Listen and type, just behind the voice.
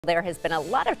There has been a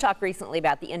lot of talk recently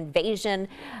about the invasion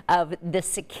of the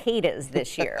cicadas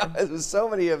this year. There's so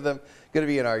many of them going to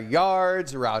be in our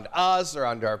yards, around us,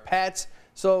 around our pets.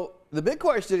 So the big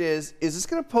question is this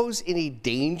going to pose any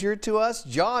danger to us?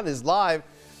 John is live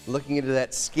looking into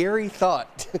that scary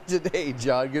thought today.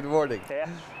 John, good morning. Yeah.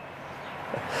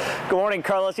 Good morning,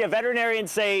 Carlos. Yeah, veterinarians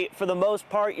say for the most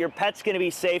part your pet's going to be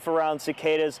safe around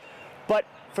cicadas, but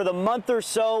for the month or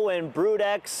so when Brood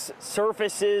X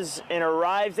surfaces and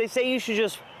arrives, they say you should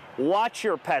just watch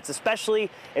your pets, especially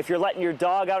if you're letting your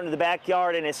dog out into the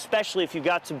backyard, and especially if you've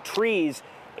got some trees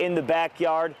in the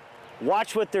backyard.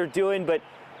 Watch what they're doing, but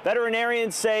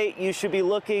veterinarians say you should be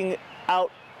looking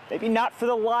out, maybe not for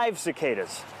the live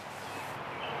cicadas.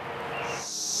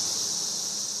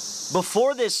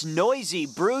 Before this noisy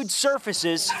brood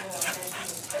surfaces,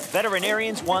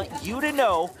 veterinarians want you to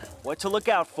know what to look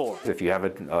out for. If you have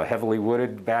a heavily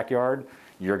wooded backyard,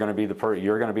 you're going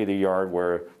to be the yard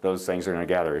where those things are going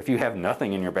to gather. If you have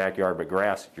nothing in your backyard but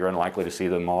grass, you're unlikely to see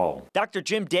them all. Dr.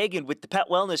 Jim Dagan with the Pet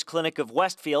Wellness Clinic of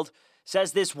Westfield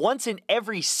says this once in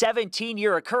every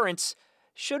 17-year occurrence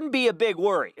shouldn't be a big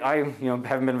worry. I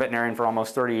haven't been a veterinarian for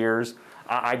almost 30 years.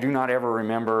 I do not ever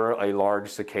remember a large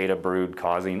cicada brood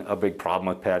causing a big problem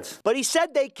with pets. But he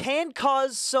said they can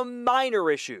cause some minor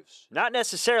issues. Not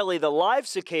necessarily the live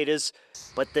cicadas,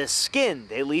 but the skin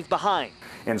they leave behind.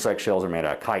 Insect shells are made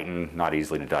out of chitin, not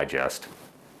easily to digest.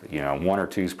 1 or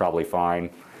 2 is probably fine,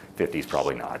 50 is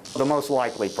probably not. The most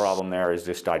likely problem there is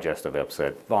just digestive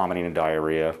upset, vomiting and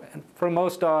diarrhea. And for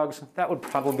most dogs, that would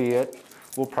probably be it.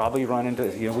 We'll probably run into,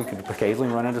 we could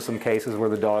occasionally run into some cases where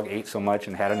the dog ate so much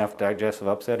and had enough digestive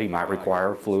upset he might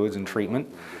require fluids and treatment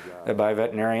by a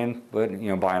veterinarian. But,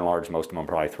 by and large, most of them will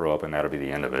probably throw up and that'll be the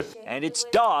end of it. And it's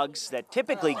dogs that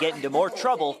typically get into more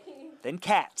trouble than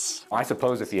cats. I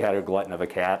suppose if you had a glutton of a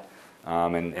cat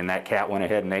and that cat went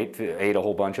ahead and ate a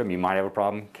whole bunch of them, you might have a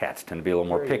problem. Cats tend to be a little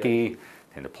more picky,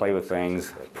 tend to play with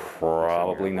things,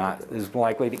 probably not as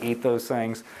likely to eat those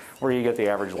things, where you get the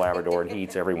average Labrador and he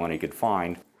eats everyone he could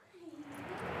find.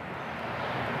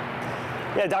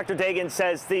 Yeah, Dr. Dagan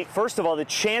says, first of all, the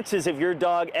chances of your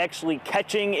dog actually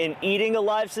catching and eating a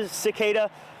live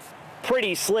cicada,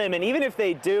 pretty slim. And even if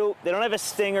they do, they don't have a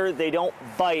stinger, they don't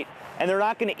bite, and they're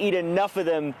not going to eat enough of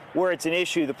them where it's an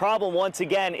issue. The problem, once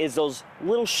again, is those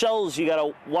little shells you got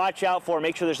to watch out for.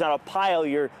 Make sure there's not a pile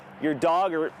your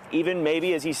dog, or even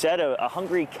maybe, as he said, a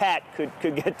hungry cat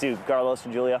could get to. Carlos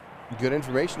and Julia. Good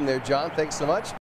information there, John. Thanks so much.